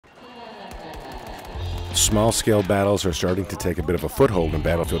small-scale battles are starting to take a bit of a foothold in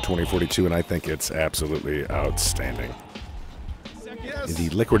Battlefield 2042, and I think it's absolutely outstanding. The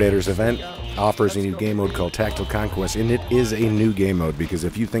Liquidators event offers a new game mode called Tactical Conquest, and it is a new game mode, because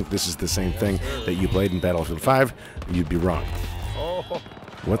if you think this is the same thing that you played in Battlefield 5, you'd be wrong.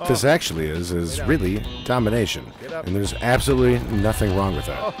 What this actually is really Domination, and there's absolutely nothing wrong with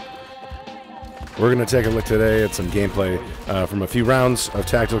that. We're going to take a look today at some gameplay from a few rounds of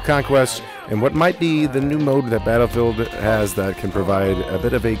Tactical Conquest, and what might be the new mode that Battlefield has that can provide a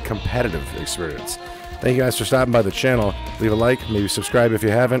bit of a competitive experience. Thank you guys for stopping by the channel. Leave a like, maybe subscribe if you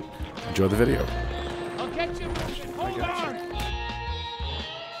haven't. Enjoy the video. I'll get you. Hold on.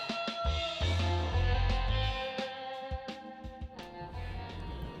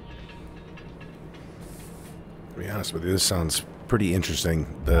 To be honest with you, this sounds pretty interesting.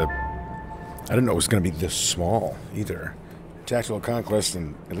 I didn't know it was going to be this small either. Tactical Conquest,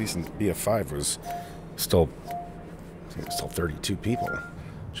 and at least in BF5, was still, I think it was still 32 people.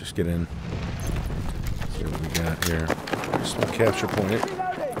 Just get in. See what we got here. Just a capture point.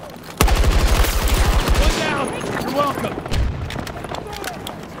 One down. You're welcome.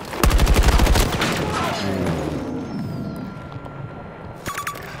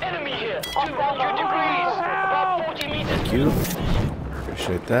 Enemy here. 200 degrees. About 40 meters. Thank you.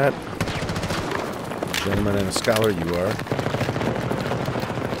 Appreciate that. Gentleman and a scholar you are.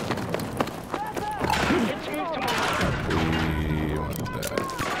 We want that.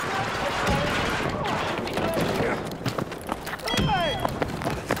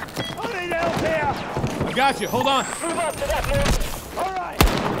 I got you. Hold on. Move up to that move. All right.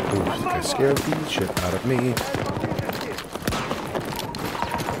 Ooh, this guy scared the shit out of me.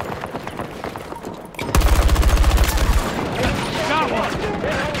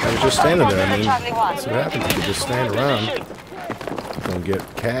 I was just standing there. I mean, that's what happens if you just stand around. Don't get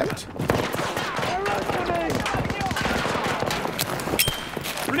capped.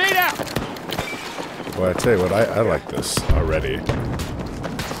 Grenade out. Well, I tell you what, I like this already.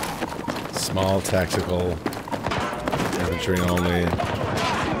 Small, tactical, infantry only.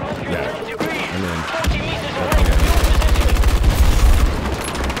 Yeah, I'm in.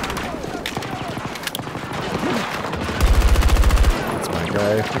 That's my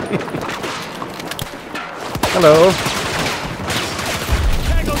guy. Hello.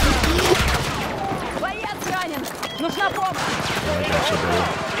 I got you,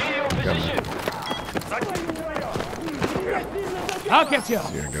 dude. I'll get you.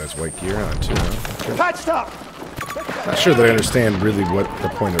 Yeah, got his white gear on too. Huh? Okay. Patched up. Not sure that I understand really what the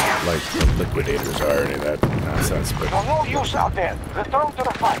point of like the liquidators are or any of that nonsense, but no use out there. Return to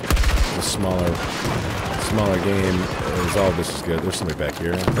the fight. the smaller game is all this is good. There's somebody back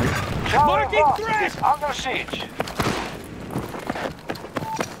here, I think. Marking threat is under siege.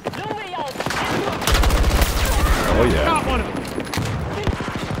 Oh yeah. Got one of them.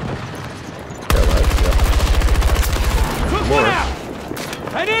 Yeah, right. Yep. Took one out.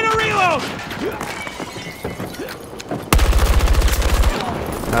 I need a reload.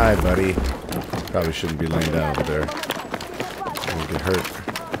 Hi, buddy. Probably shouldn't be laying down over there. You'll get hurt.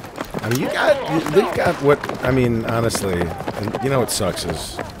 I mean, they've got what, I mean, honestly, and you know what sucks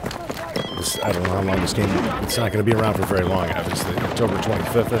is, this, I don't know how long this game, it's not going to be around for very long, obviously. October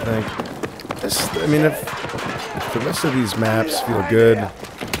 25th, I think. This, I mean, if the rest of these maps feel good,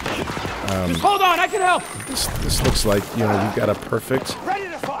 Just hold on, I can help. this looks like, you know, you've got a perfect, Ready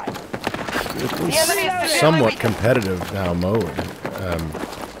to fight. at least somewhat competitive now mode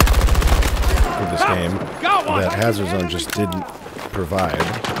for this game that Hazard Zone just didn't provide.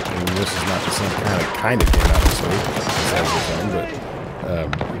 I mean, this is not the same kind of game, obviously, as Hazard Zone,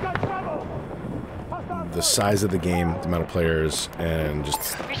 but the size of the game, the amount of players, and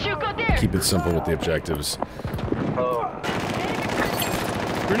just keep it simple with the objectives.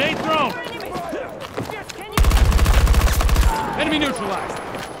 Grenade thrown. Enemy neutralized.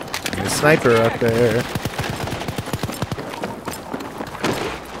 And a sniper up there.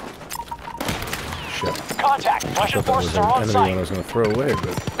 Shit. Contact. I Russian thought that was forces an are on enemy one I site. was going to throw away,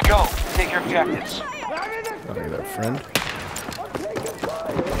 but Go. Take your objectives. oh, look at that, friend.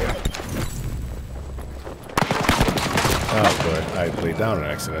 Oh boy, I laid down an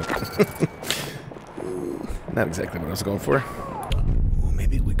accident. Not exactly what I was going for. Ooh,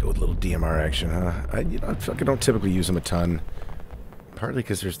 maybe we go with a little DMR action, huh? I feel like I don't typically use them a ton. Partly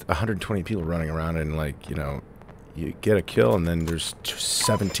because there's 120 people running around and, like, you know, you get a kill and then there's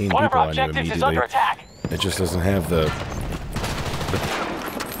 17 One of people our on you objectives is immediately. under attack. It just doesn't have the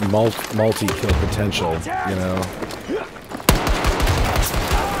multi-kill potential, you know?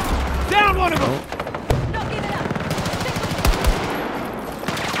 Down one of them. Oh.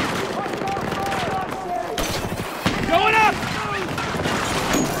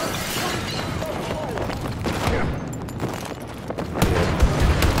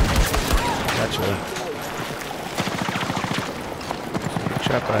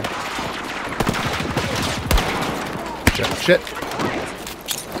 shot by. Shit.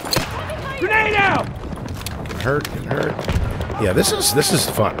 Grenade out! Getting hurt. Yeah, this is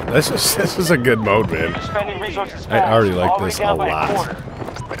fun. This is a good mode, man. I already like this a lot.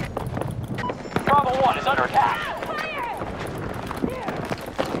 Bravo 1 is under attack.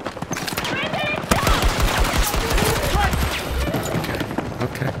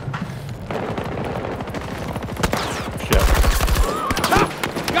 Okay.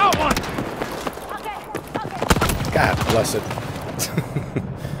 Got one! God bless it.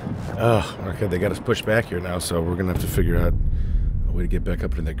 Oh, okay, they got us pushed back here now, so we're gonna have to figure out a way to get back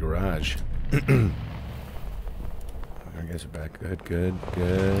up into the garage. Our guys are back. Good.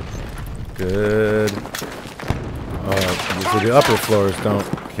 So the upper floors don't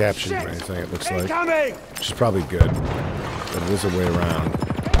capture anything, it looks like. Which is probably good. But it is a way around.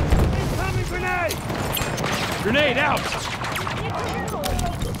 Grenade out!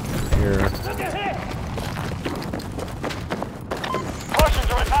 Here. Russians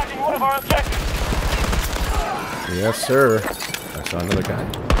are attacking one of our objectives. Yes, sir. I saw another guy.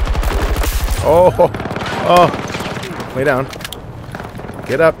 Oh! Lay down.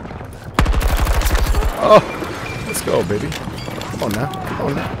 Get up. Oh! Let's go, baby. Come on now.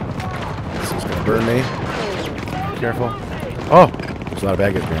 This is gonna burn me. Be careful. Oh! There's a lot of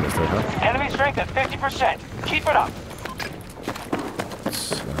baggage behind us there, huh? Enemy strength at 50%. Keep it up.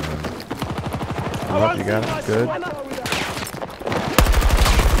 Come up, you got it. Good.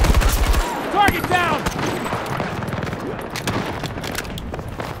 Target down!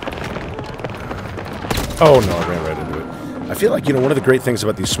 Oh no, I ran right into it. I feel like, one of the great things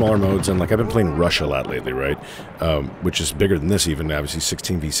about these smaller modes, and like I've been playing Rush a lot lately, right? Which is bigger than this even, obviously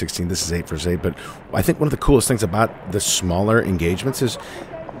 16v16, this is 8 versus 8, but I think one of the coolest things about the smaller engagements is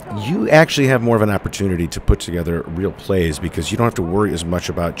you actually have more of an opportunity to put together real plays because you don't have to worry as much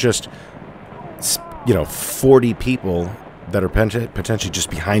about just, 40 people that are potentially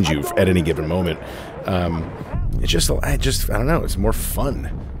just behind you at any given moment. It's just, I don't know, it's more fun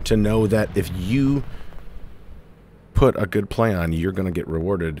to know that if you put a good play on, you're going to get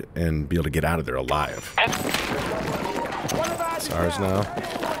rewarded and be able to get out of there alive. It's ours now.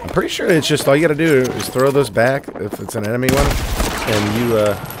 I'm pretty sure it's just all you got to do is throw those back if it's an enemy one, and you,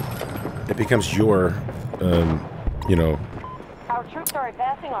 it becomes your, Our troops are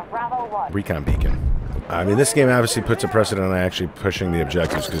advancing on Bravo 1. recon beacon. I mean, this game obviously puts a precedent on actually pushing the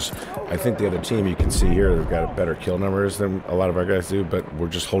objectives because I think the other team, you can see here, they've got better kill numbers than a lot of our guys do, but we're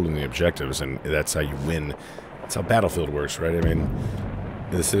just holding the objectives, and that's how you win. That's how Battlefield works, right? I mean,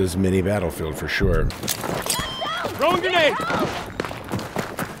 this is mini Battlefield for sure. Throwing grenade!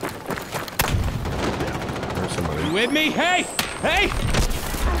 There's somebody. You with me? Hey!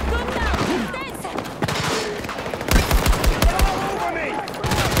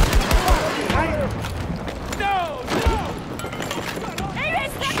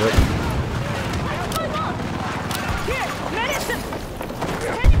 Shit.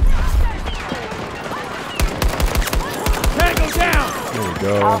 Tango down! There we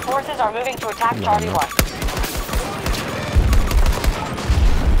go. Our forces are moving to attack Charlie 1.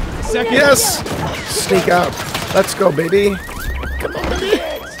 Second. Yes! Sneak out. Let's go, baby. Come on, baby.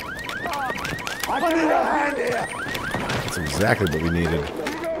 That's exactly what we needed.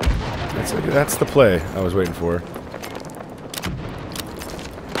 That's the play I was waiting for.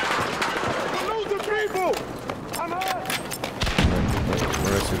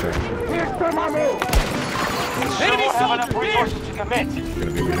 Where is he there? Enemy soldier resources to commit.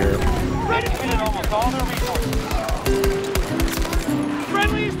 Gonna be over here. They've committed almost all their resources.